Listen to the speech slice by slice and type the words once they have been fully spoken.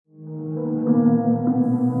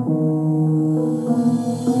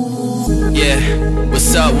Yeah,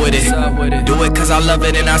 what's up with it? Do it cause I love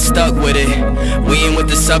it and I stuck with it. We ain't with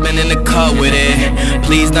the subbing in the cut with it.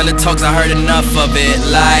 Please none of the talks, I heard enough of it.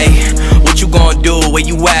 Like, what you gonna do? Where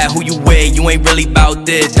you at? Who you with? You ain't really about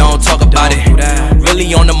this, don't talk about it.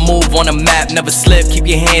 Really on the move, on the map, never slip. Keep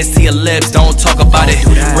your hands to your lips, don't talk about it.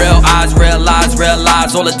 Real eyes, real lives,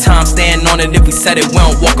 all the time. Stand on it, if we said it, we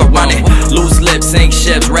don't walk around it. Loose lips, sink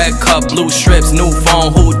ships, red cup, blue strips, new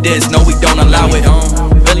phone, who this? No, we don't allow it.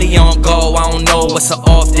 Really on go, I don't know what's an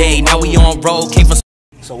off day. Now we on road, came from.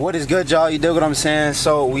 So what is good, y'all? You dig what I'm saying?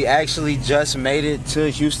 So we actually just made it to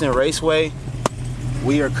Houston Raceway.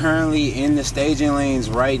 We are currently in the staging lanes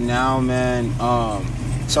right now, man.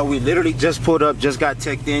 So we literally just pulled up, just got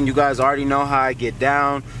ticked in. You guys already know how I get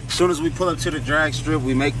down. As soon as we pull up to the drag strip,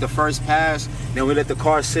 we make the first pass, then we let the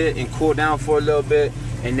car sit and cool down for a little bit,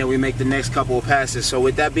 and then we make the next couple of passes. So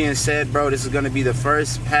with that being said, bro, this is gonna be the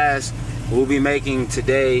first pass we'll be making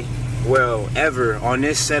today, well, ever, on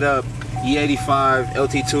this setup. E85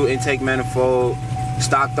 LT2 intake manifold,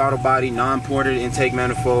 stock throttle body, non-ported intake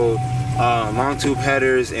manifold, long tube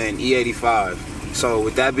headers, and E85. So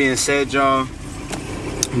with that being said, y'all,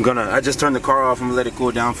 I just turned the car off. I'm gonna let it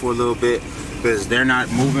cool down for a little bit because they're not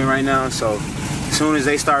moving right now. So as soon as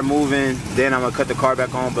they start moving, then I'm gonna cut the car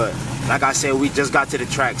back on. But like I said, we just got to the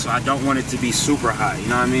track, so I don't want it to be super hot, you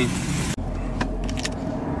know what I mean?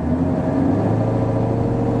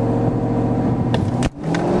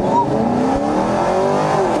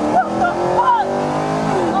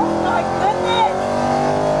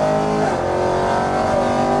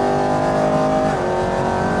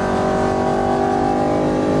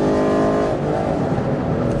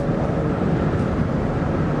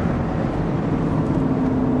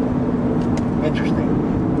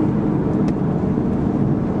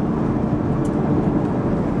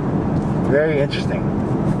 Very interesting.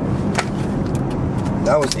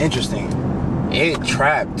 That was interesting. It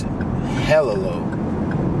trapped hella low.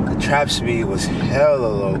 The trap speed was hella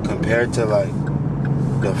low compared to like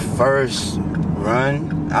the first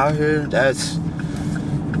run out here. That's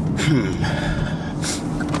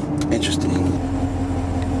interesting.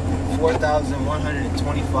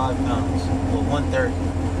 4,125 pounds. Well, 130,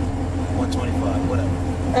 125, whatever.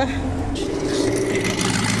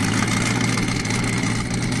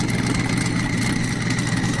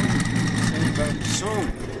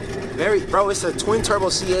 Soon. Bro, it's a twin turbo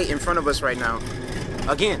C8 in front of us right now.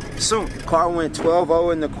 Again, soon. Car went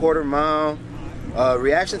 12.0 in the quarter mile.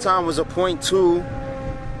 Reaction time was a 0.2.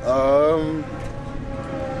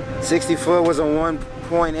 60 foot was a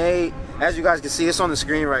 1.8. As you guys can see, it's on the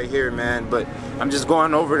screen right here, man. But I'm just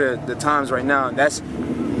going over the times right now. That's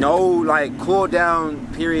no like cool down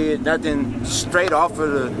period, nothing, straight off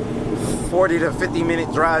of the 40 to 50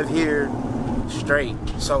 minute drive here. Straight.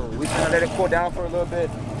 So we're gonna let it cool down for a little bit.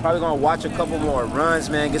 Probably gonna watch a couple more runs,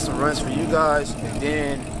 man. Get some runs for you guys. And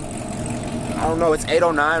then I don't know, it's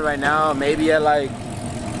 8:09 right now. Maybe at like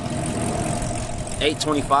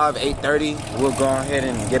 8:25, 8:30, we'll go ahead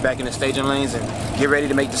and get back in the staging lanes and get ready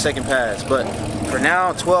to make the second pass. But for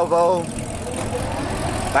now, 12.0.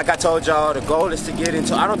 Like I told y'all, the goal is to get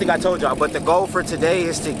into, I don't think I told y'all, but the goal for today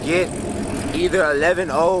is to get either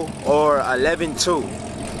 11.0 or 11.2.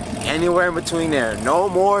 Anywhere in between there, no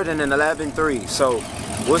more than an 11.3. So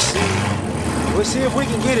we'll see if we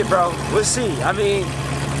can get it, bro. We'll see. I mean,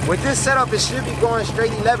 with this setup, it should be going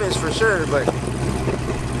straight 11s for sure, but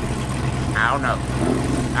I don't know.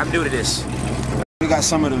 I'm new to this. We got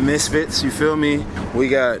some of the misfits, you feel me? We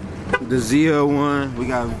got the ZL1, we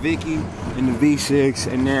got Vicky in the V6,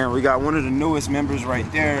 and then we got one of the newest members right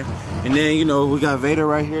there. And then, you know, we got Vader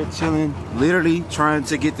right here chilling, literally trying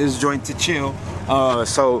to get this joint to chill.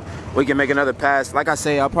 So we can make another pass. Like I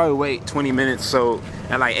say, I'll probably wait 20 minutes. So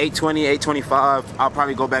at like 8:20, 8:25, I'll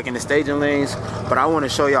probably go back in the staging lanes. But I want to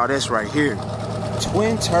show y'all this right here.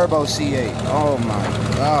 Twin turbo C8. Oh my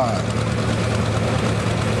God.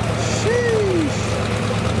 Sheesh.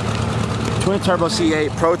 Twin turbo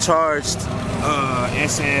C8, pro charged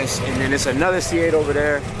SS, and then it's another C8 over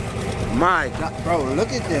there. My God, bro,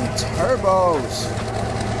 look at them turbos.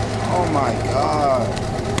 Oh my God.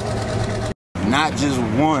 Not just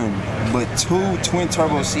one, but two twin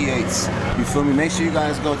turbo C8s. You feel me? Make sure you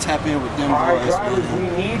guys go tap in with them boys.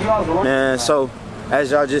 Man, so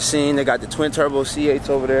as y'all just seen, they got the twin turbo C8s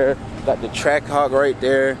over there. Got the Trackhawk right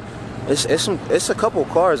there. It's a couple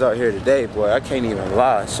cars out here today, boy. I can't even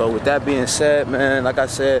lie. So with that being said, man, like I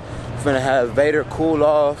said, I'm finna have Vader cool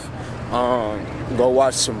off. Go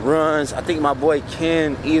watch some runs. I think my boy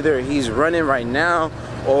Ken, either he's running right now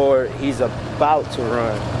or he's about to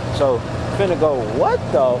run. So finna go, what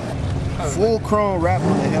the? Full chrome wrap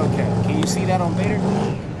on the Hellcat. Can you see that on Vader?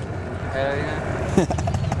 Hell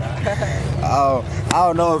yeah. Oh, I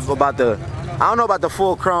don't know about the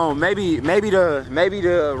full chrome. Maybe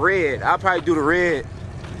the red. I'll probably do the red.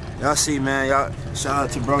 Y'all see, man. Y'all shout out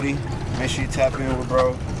to Brody. Make sure you tap in with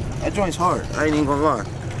bro. That joint's hard. I ain't even gonna lie.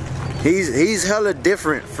 He's hella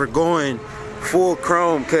different for going full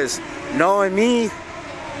chrome. Cause knowing me,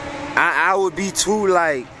 I would be too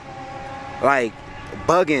like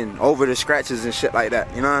bugging over the scratches and shit like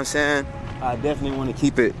that. You know what I'm saying? I definitely want to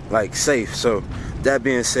keep it like safe. So that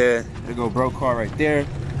being said, there go bro car right there.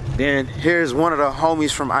 Then here's one of the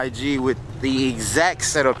homies from IG with the exact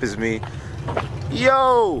setup as me.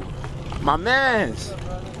 Yo, my mans.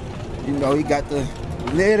 You know, he got the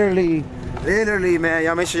literally, man.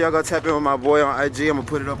 Y'all make sure y'all go tap in with my boy on IG. I'm gonna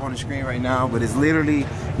put it up on the screen right now, but it's literally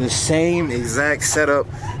the same exact setup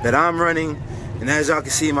that I'm running. And as y'all can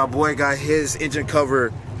see, my boy got his engine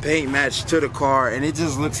cover paint matched to the car, and it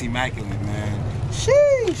just looks immaculate, man.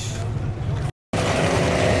 Sheesh.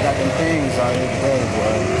 Got them things out here today,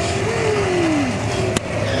 boy.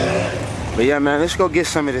 But yeah, man, let's go get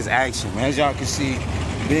some of this action, man. As y'all can see,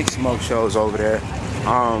 big smoke shows over there.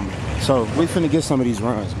 So we finna get some of these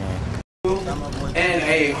runs, man. And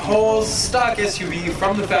a whole stock SUV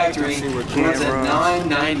from the factory runs at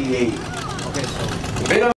 998. Okay, so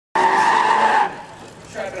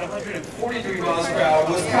traffic at 143 miles per hour.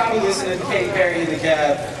 Was probably listening to Kate Perry in the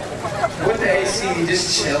cab with the AC,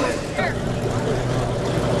 just chilling.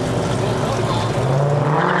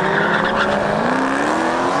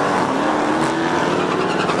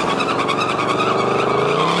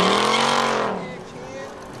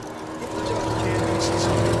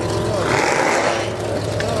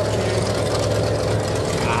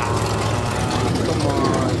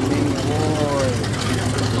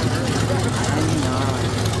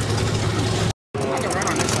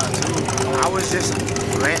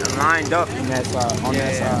 lined up in that side, on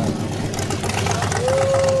that side.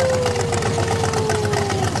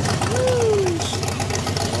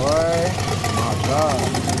 Boy, my God.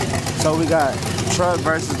 So we got the truck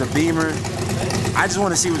versus the Beamer. I just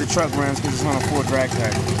want to see what the truck runs because it's on a full drag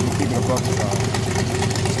track. I'm keeping a bucket truck.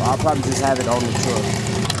 So I'll probably just have it on the truck.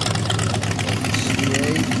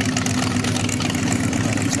 C8.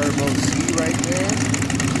 Got a Turbo C right there.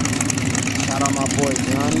 Shout out my boy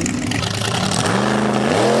Johnny.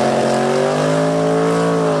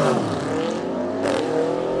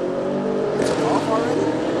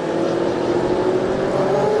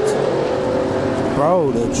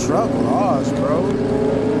 Bro, the truck lost, bro. Look,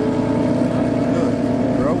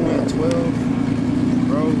 bro went 12.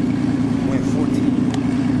 Bro went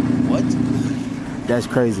 14. What? That's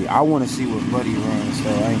crazy. I want to see what Buddy runs, so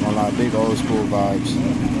I ain't gonna lie. Big old school vibes.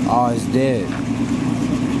 Oh, it's dead.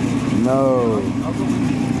 No.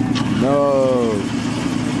 No.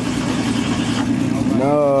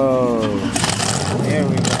 No. There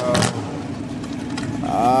we go.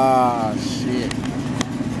 Ah, shit.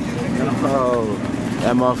 Oh,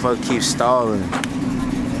 that motherfucker keeps stalling.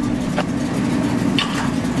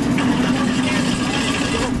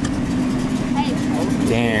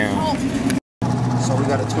 Damn. So we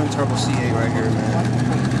got a twin turbo C8 right here, man.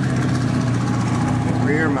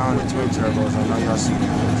 Rear mounted twin turbos. I know y'all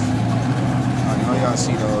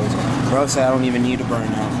see those. Bro said I don't even need a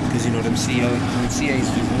burnout because you know them C8s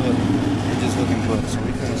just look. They're just looking good. So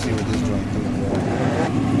we couldn't see what this joint doing.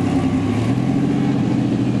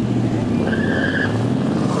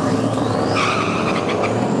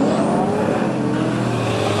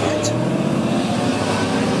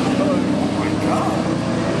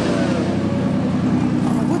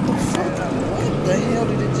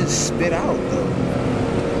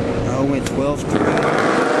 12.3.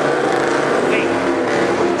 Wait,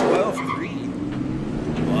 12.3.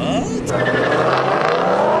 What?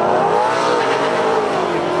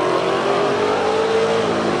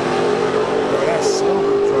 Bro, that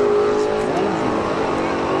silver truck is moving.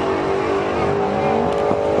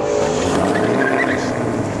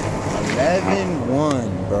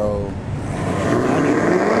 11-1, bro.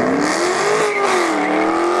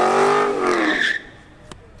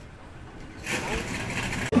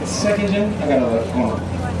 Second gen, I got a left corner.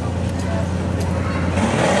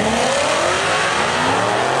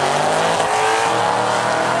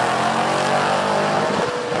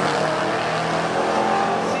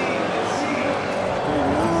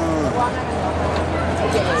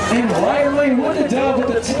 And right lane with the dub with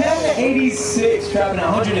the 1086, traveling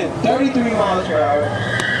 133 miles per hour.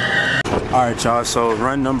 Alright, y'all, so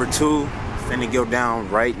run number 2, finna go down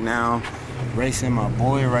right now. Racing my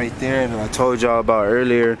boy right there that I told y'all about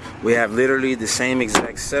earlier. We have literally the same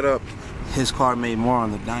exact setup. His car made more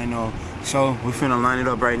on the dyno. So we're finna line it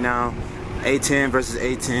up right now. A10 versus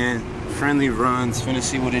A10, friendly runs. Finna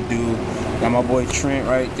see what it do. Got my boy Trent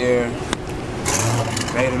right there.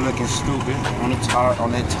 Vader looking stupid on the tire,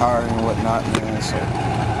 on that tire and whatnot, man. So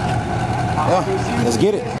yeah, let's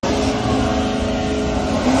get it.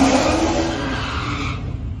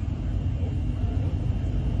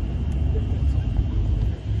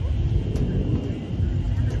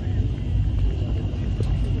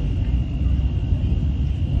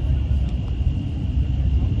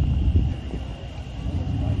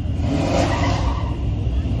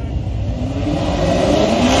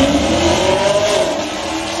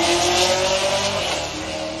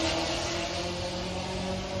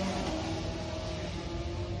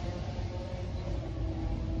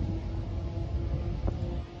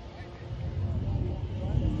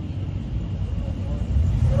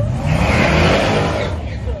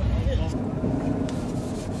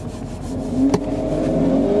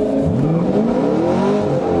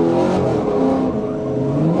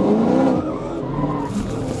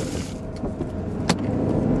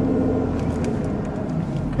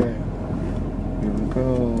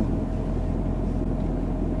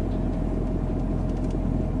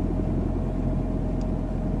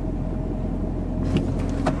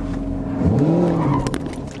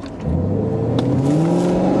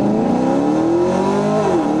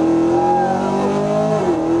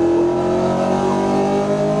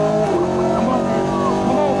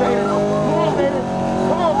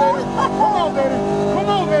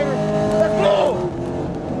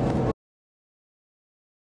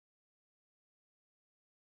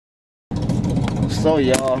 So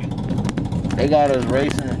y'all, they got us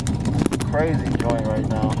racing crazy joint right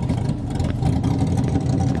now.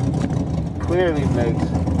 Clearly makes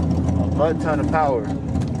a butt ton of power.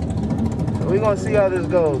 So we gonna see how this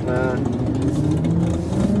goes, man.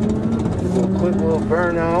 Do a quick little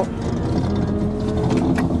burnout.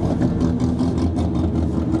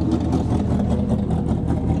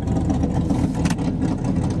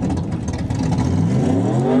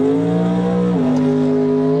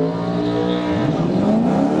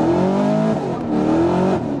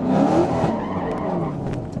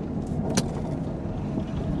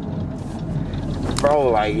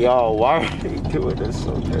 Bro, like, y'all, why are they doing this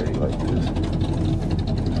so dirty like this?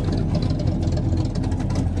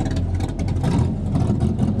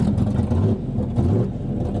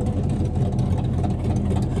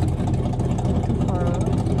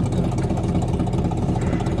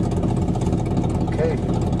 Okay,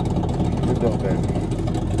 good go, baby.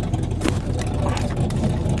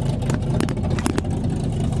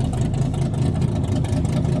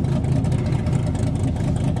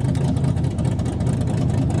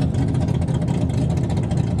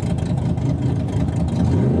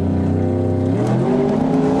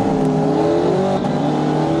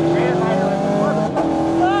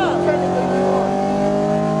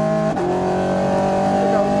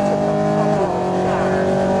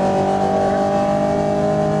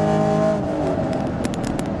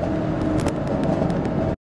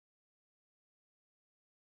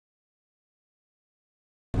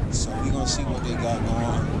 So we gonna see what they got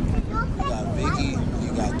going. You got Vicky,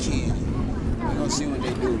 you got Ken. We gonna see what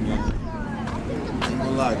they do, man. Ain't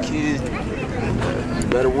gonna lie, Ken, you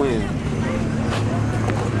better win.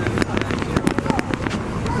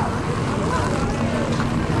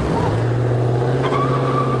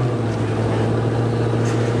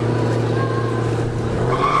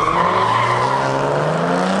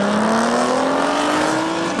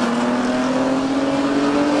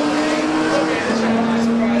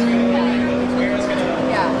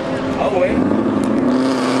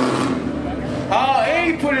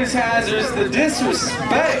 Hazards, the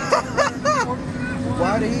disrespect.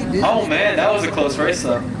 Why did he do Oh man, that was a close race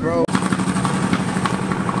though. Bro.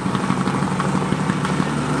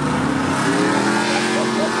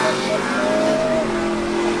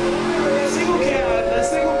 That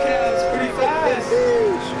single cab is pretty fast.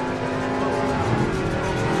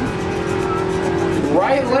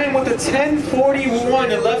 Right lane with a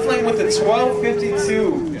 1041 and left lane with a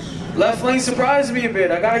 1252. Left lane surprised me a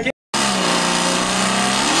bit. I gotta get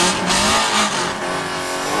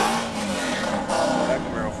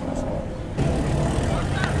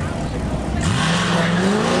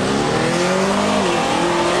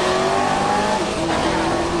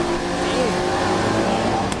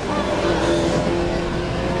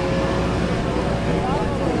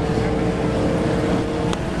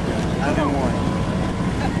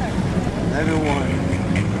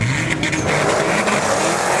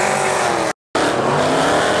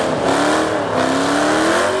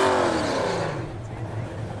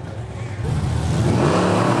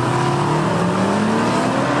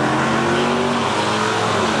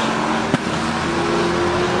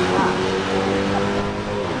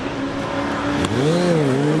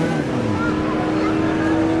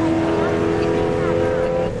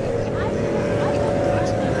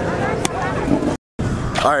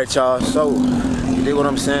All right, y'all, so you dig what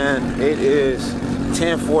I'm saying? It is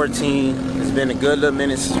 10:14. It's been a good little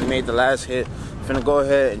minute since we made the last hit. Finna go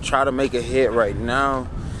ahead and try to make a hit right now.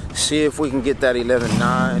 See if we can get that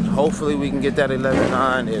 11.9. Hopefully we can get that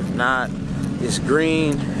 11.9. If not, it's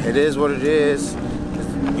green. It is what it is.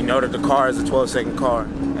 We know that the car is a 12-second car,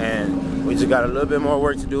 and we just got a little bit more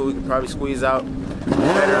work to do. We can probably squeeze out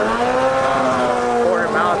better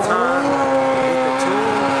quarter-mile time with the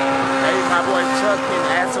tune. Maybe my boy Chuck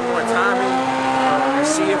can add some more timing and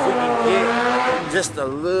see if we can get just a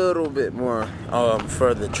little bit more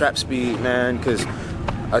for the trap speed, man. Because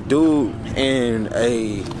a dude in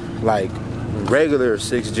a like regular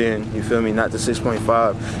 6th gen, you feel me, not the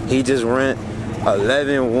 6.5, he just ran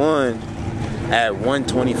 11.1 at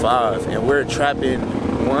 125, and we're trapping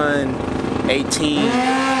 118,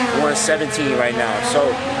 117 right now. So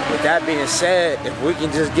with that being said, if we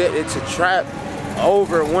can just get it to trap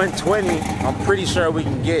over 120, I'm pretty sure we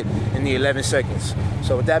can get in the 11 seconds.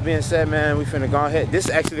 So with that being said, man, we finna go ahead. This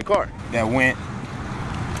is actually the car that went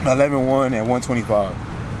 11.1 at 125.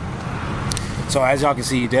 So as y'all can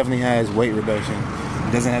see, he definitely has weight reduction.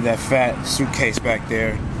 He doesn't have that fat suitcase back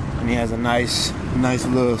there, and he has a nice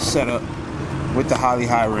little setup with the Holly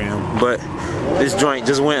high rim. But this joint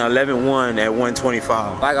just went 11.1 at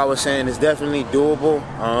 125. Like I was saying, it's definitely doable.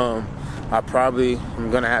 I'm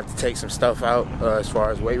gonna have to take some stuff out as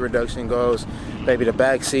far as weight reduction goes. Maybe the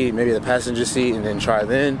back seat, maybe the passenger seat, and then try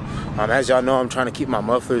then. As y'all know, I'm trying to keep my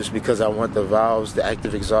mufflers because I want the valves, the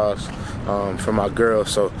active exhaust for my girl.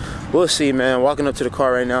 So we'll see, man. Walking up to the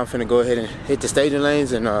car right now, I'm finna go ahead and hit the staging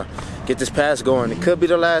lanes and get this pass going. It could be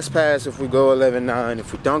the last pass if we go 11.9.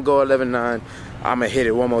 If we don't go 11.9, I'ma hit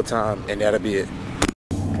it one more time and that'll be it.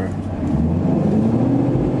 Okay.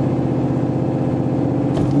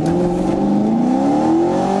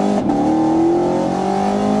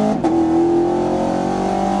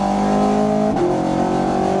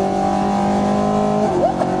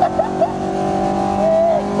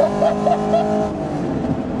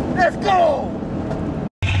 Let's go!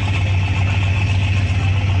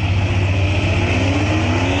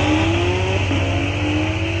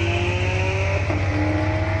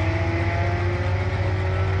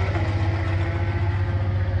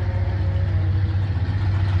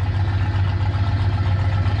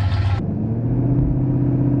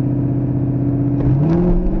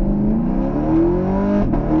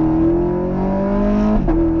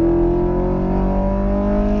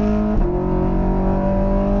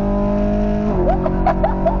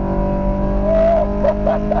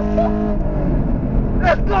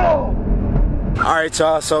 Let's go! Alright,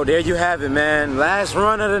 y'all, so there you have it, man. Last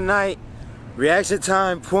run of the night. Reaction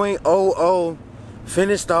time 0.00.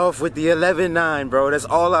 Finished off with the 11.9, bro. That's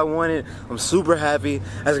all I wanted. I'm super happy.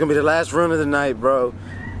 That's gonna be the last run of the night, bro.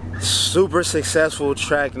 Super successful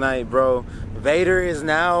track night, bro. Vader is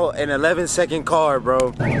now an 11-second car,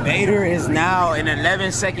 bro. Vader is now an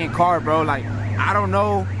 11-second car, bro. Like, I don't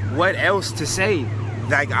know what else to say.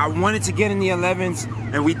 Like, I wanted to get in the 11s,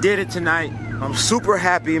 and we did it tonight. I'm super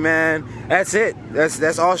happy, man. That's it.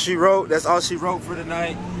 That's all she wrote. That's all she wrote for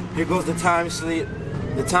tonight. Here goes the time slip.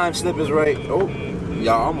 The time slip is right. Oh,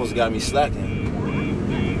 y'all almost got me slacking.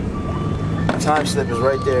 The time slip is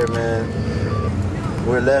right there, man.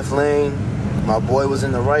 We're left lane. My boy was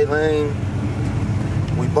in the right lane.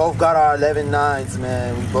 We both got our 11.9s,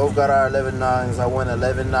 man. We both got our 11.9s. I went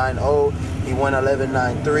 11.90. He went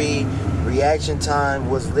 11.93. Reaction time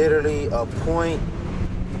was literally a .007,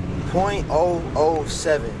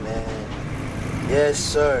 man. Yes,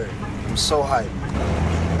 sir. I'm so hyped.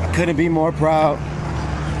 Couldn't be more proud.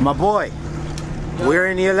 My boy, we're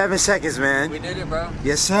in the 11 seconds, man. We did it, bro.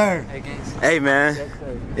 Yes, sir. Hey, gang. Hey, man. Yes,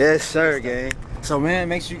 sir. Yes, sir, gang. So, man,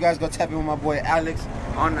 make sure you guys go tap in with my boy Alex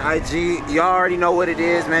on the IG. Y'all already know what it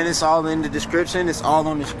is, man. It's all in the description. It's all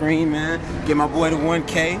on the screen, man. Get my boy to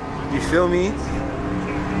 1K. You feel me?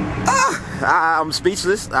 I'm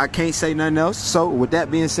speechless. I can't say nothing else. So, with that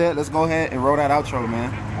being said, let's go ahead and roll that outro,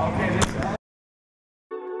 man. Okay.